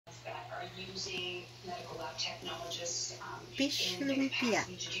using medical lab technologists Fish in the lumpia.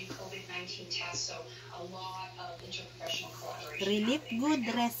 capacity to do COVID-19 tests. So a lot of interprofessional collaboration. Relief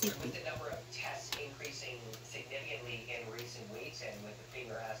good recipe. With the number of tests increasing significantly in recent weeks, and with the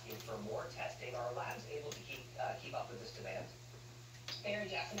Premier asking for more testing, are labs able to keep up with this demand? They're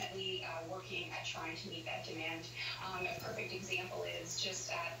definitely working at trying to meet that demand. A perfect example is just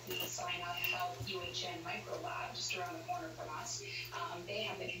at the Sign Up Health UHN Micro Lab, just around the corner from us. They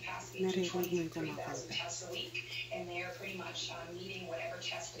have the capacity to do 23,000 tests a week, and they are pretty much meeting whatever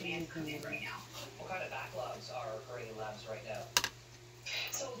test demand comes in right now. What kind of backlogs are occurring in labs right now?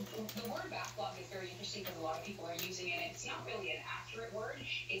 So the word backlog is very interesting because a lot of people are using it. It's not really an accurate word.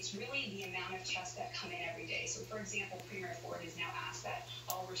 It's really the amount of tests that come in every day. So for example, Premier Ford has now asked that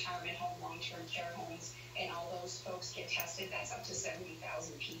all retirement home, long-term care homes, and all those folks get tested. That's up to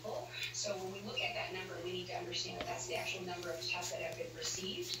 70,000 people. So when we look at that number, we need to understand that that's the actual number of tests that have been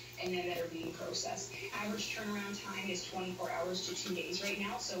received and then that are being processed. Average turnaround time is 24 hours to 2 days right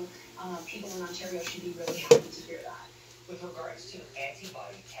now. So people in Ontario should be really happy to hear that. With regards to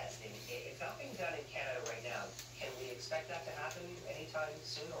antibody testing, it's not being done in Canada right now. Can we expect that to happen anytime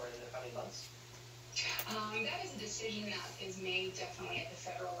soon or in the coming months? That is a decision that is made definitely at the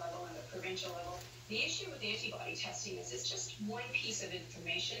federal level and the provincial level. The issue with antibody testing is it's just one piece of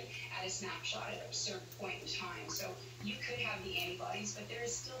information at a snapshot at a certain point in time. So you could have the antibodies, but there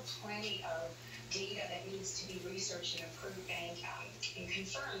is still plenty of data that needs to be researched and improved and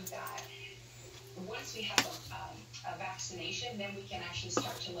confirmed that once we have a vaccination, then we can actually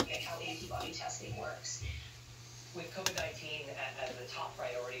start to look at how antibody testing works. With COVID-19 as the top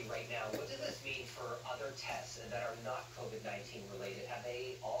priority right now, what does this mean for other tests that are not COVID-19 related? Have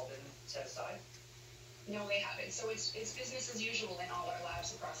they all been set aside? No, they haven't. So it's business as usual in all our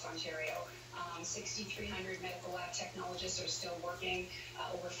labs across Ontario. 6,300 medical lab technologists are still working.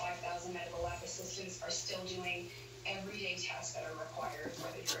 Over 5,000 medical lab assistants are still doing everyday tests that are required,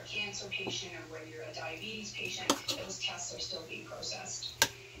 whether you're a cancer patient or whether you're a diabetes patient, those tests are still being processed.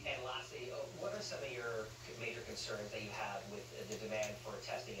 And lastly, what are some of your major concerns that you have with the demand for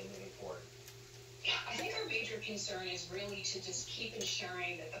testing and moving forward? I think our major concern is really to just keep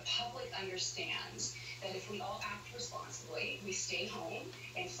ensuring that the public understands that if we all act responsibly, we stay home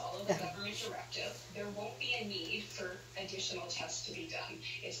and follow the government directive, there won't be a need for additional tests to be done.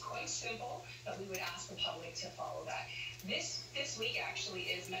 It's quite simple, but we would ask the public to follow that. This week actually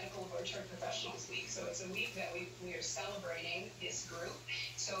is Medical Laboratory Professionals Week, so it's a week that we are celebrating this group.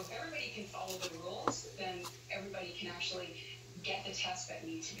 So if everybody can follow the rules, then everybody can actually get the tests that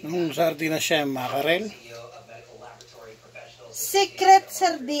need to be done. Sardinas siya, Mackerel. Secret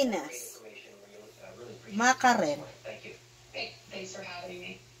sardinas. Mackerel. Thank you. Hey, thanks for having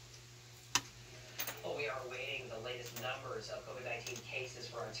me. Well, we are awaiting the latest numbers of COVID-19 cases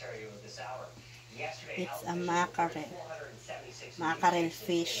for Ontario this hour. Yesterday, it's a mackerel. Mackerel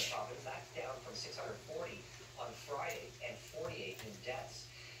fish. That's down from 640 on Friday and 48 new deaths.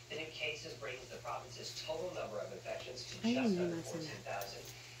 The new cases brings the province's total number of infections to just under 14,000,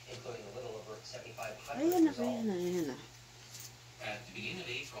 including a little over 7,500 resolved. At the beginning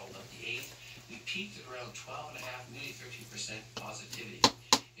of April, of the 8th, we peaked at around 12.5, nearly 13% positivity.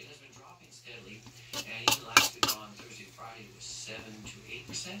 It has been dropping steadily, and even last week on Thursday and Friday it was 7 to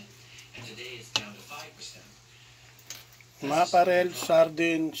 8%, and today it's down to 5%. Mackerel,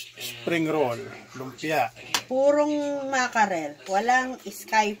 sardines, spring roll, lumpia. Purong mackerel, walang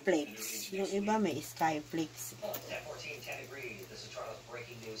sky flakes. Yung iba may sky flakes. 10:14, 10 degrees. This is Toronto's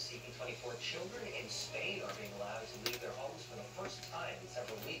breaking news. CP24 children in Spain are being allowed to leave their homes for the first time in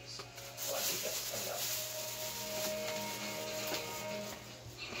several weeks. Well, I think that's coming up.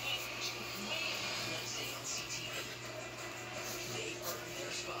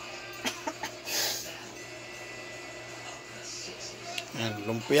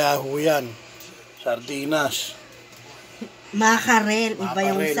 Lumpia ho yan. Sardinas. Mackerel, iba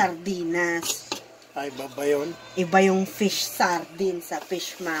yung sardinas. Ay, iba ba yun? Iba yung fish sardine sa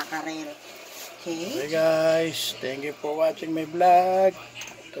fish mackerel. Okay? Okay guys, thank you for watching my vlog.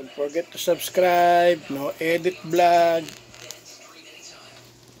 Don't forget to subscribe. No edit vlog.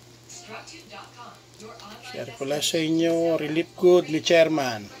 Share ko lang sa inyo. Relief good ni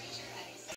Chairman.